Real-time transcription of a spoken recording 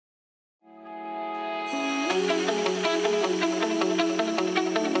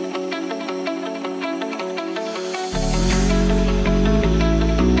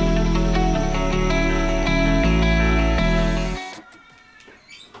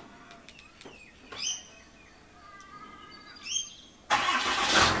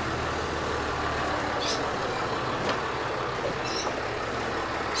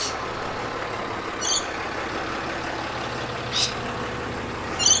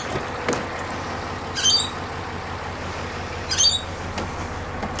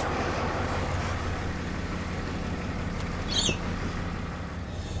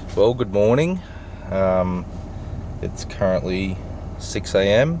Well, good morning. It's currently 6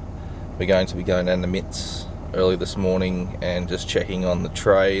 AM. We're going to be going down to MITS early this morning and just checking on the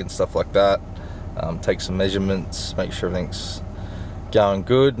tray and stuff like that. Take some measurements, make sure everything's going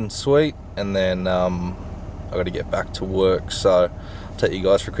good and sweet, and then I've got to get back to work. So I'll take you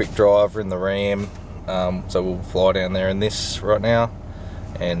guys for a quick drive. We're in the Ram, so we'll fly down there in this right now,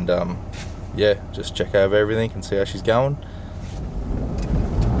 and yeah, just check over everything and see how she's going.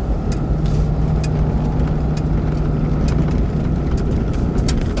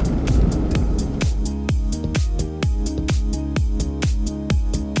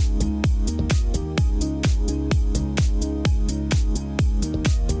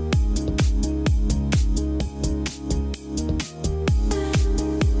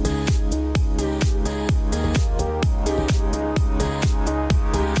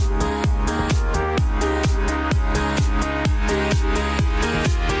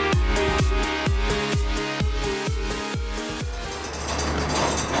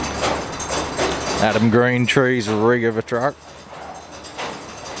 Adam Green Tree's rig of a truck.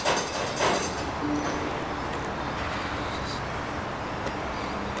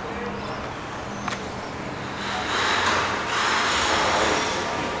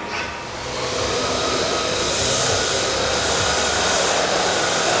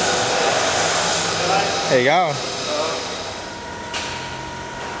 There you go.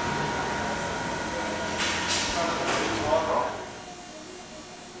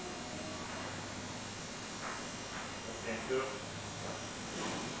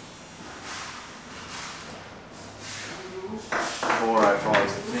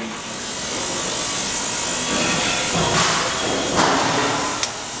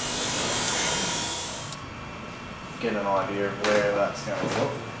 Get an idea of where that's going to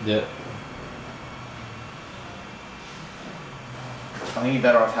look. Yeah. I think you're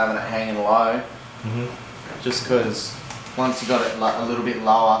better off having it hanging low. Just because once you got it a little bit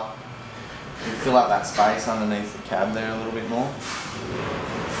lower, you fill up that space underneath the cab there a little bit more.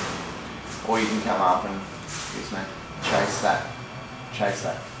 Or you can come up and chase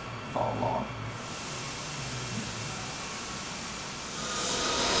that fold line.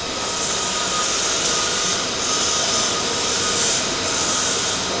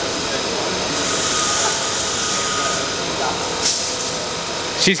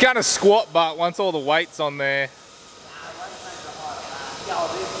 She's going to squat, but once all the weight's on there.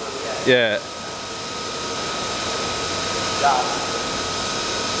 Yeah.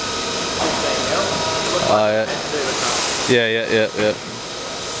 Oh, yeah. Yeah.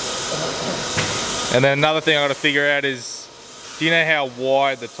 And then another thing I got to figure out is, do you know how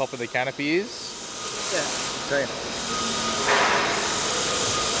wide the top of the canopy is? Yeah, great.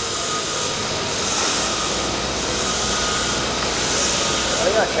 I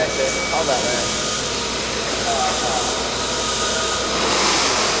think I checked it. How about that?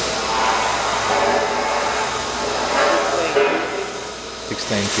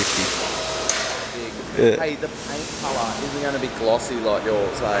 1650. Yeah. Hey, the paint colour isn't going to be glossy like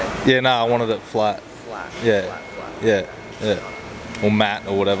yours, eh? Yeah, no, I wanted it flat. Flat. Yeah. Flat. Yeah. Or matte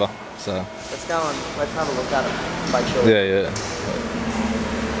or whatever. So. Let's go and let's have a look at it. Make sure. Yeah.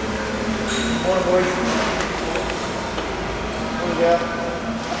 Morning, boys. Morning, girl.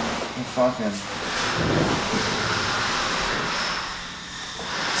 Fucking.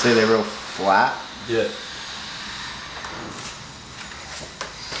 See, they're real flat. Yeah.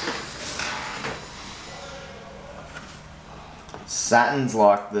 Satin's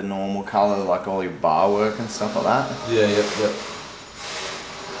like the normal colour, like all your bar work and stuff like that. Yeah, yep.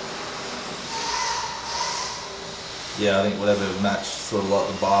 Yeah, I think whatever matched sort of like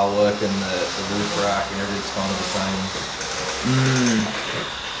the bar work and the roof rack and everything's kind of the same.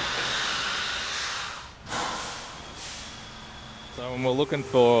 So when we're looking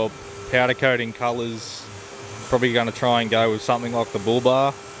for powder coating colours, probably going to try and go with something like the bull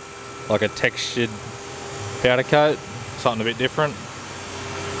bar, like a textured powder coat, something a bit different,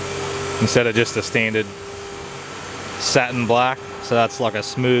 instead of just a standard satin black. So that's like a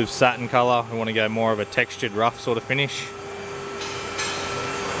smooth satin colour. We want to go more of a textured rough sort of finish,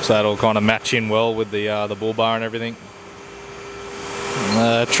 so that'll kind of match in well with the bull bar and everything.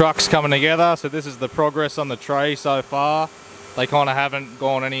 The truck's coming together, so this is the progress on the tray so far. They kind of haven't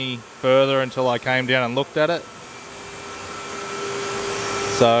gone any further until I came down and looked at it.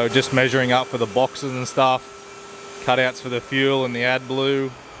 So just measuring up for the boxes and stuff, cutouts for the fuel and the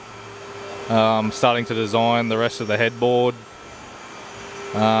AdBlue. Starting to design the rest of the headboard.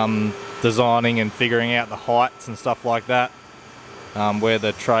 Designing and figuring out the heights and stuff like that, where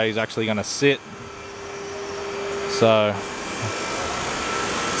the tray is actually going to sit. So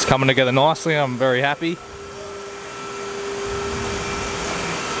it's coming together nicely. I'm very happy.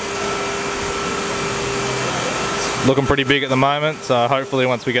 It's looking pretty big at the moment, so hopefully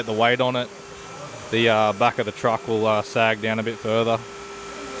once we get the weight on it, the back of the truck will sag down a bit further.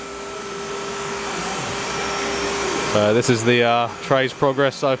 So this is the tray's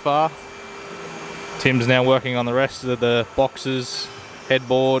progress so far. Tim's now working on the rest of the boxes,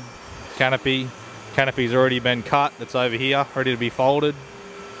 headboard, canopy. Canopy's already been cut, it's over here, ready to be folded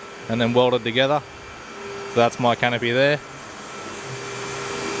and then welded together. So that's my canopy there.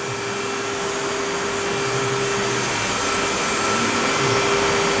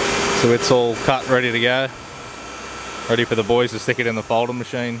 So it's all cut, ready to go. Ready for the boys to stick it in the folding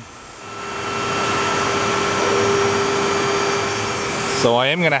machine. So I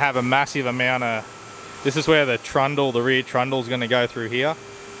am going to have a massive amount of, this is where the trundle, the rear trundle is going to go through here.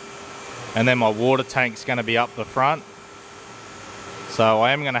 And then my water tank's going to be up the front. So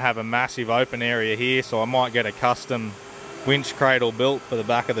I am going to have a massive open area here, so I might get a custom winch cradle built for the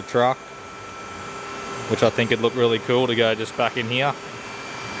back of the truck, which I think would look really cool to go just back in here.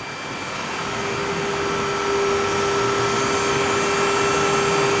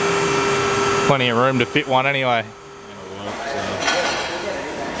 Plenty of room to fit one anyway.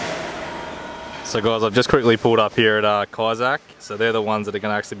 So guys, I've just quickly pulled up here at Kyzac. So they're the ones that are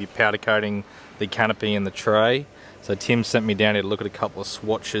going to actually be powder coating the canopy and the tray. So Tim sent me down here to look at a couple of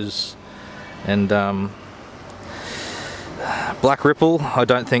swatches. And black ripple, I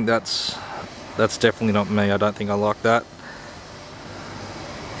don't think that's definitely not me. I don't think I like that.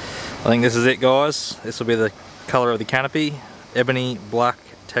 I think this is it, guys. This will be the colour of the canopy. Ebony black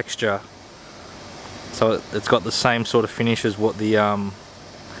texture. So it's got the same sort of finish as what the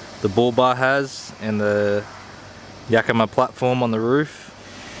bull bar has and the Yakima platform on the roof.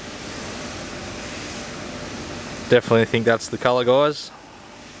 Definitely think that's the colour, guys.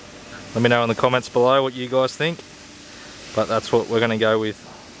 Let me know in the comments below what you guys think, but that's what we're going to go with.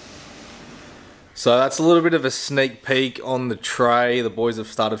 So that's a little bit of a sneak peek on the tray. The boys have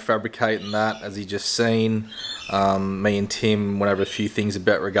started fabricating that, as you just seen. Me and Tim went over a few things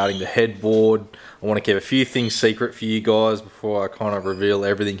about regarding the headboard. I want to keep a few things secret for you guys before I kind of reveal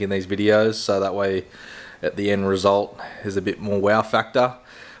everything in these videos, so that way at the end result there's a bit more wow factor.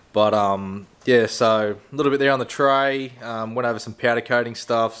 But yeah, so a little bit there on the tray. Went over some powder coating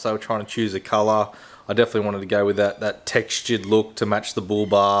stuff, so we're trying to choose a colour. I definitely wanted to go with that textured look to match the bull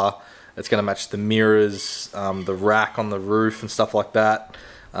bar. It's going to match the mirrors, the rack on the roof and stuff like that.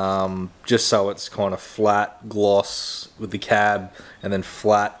 Just so it's kind of flat gloss with the cab and then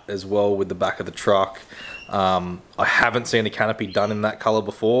flat as well with the back of the truck. I haven't seen a canopy done in that colour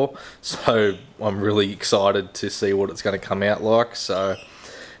before, so I'm really excited to see what it's going to come out like. So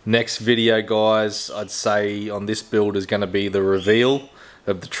next video, guys, I'd say on this build is going to be the reveal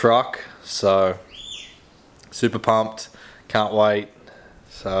of the truck. So super pumped, can't wait.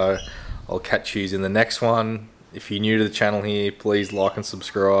 So I'll catch you in the next one. If you're new to the channel here, please like and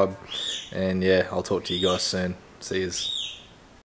subscribe. And yeah, I'll talk to you guys soon. See yous.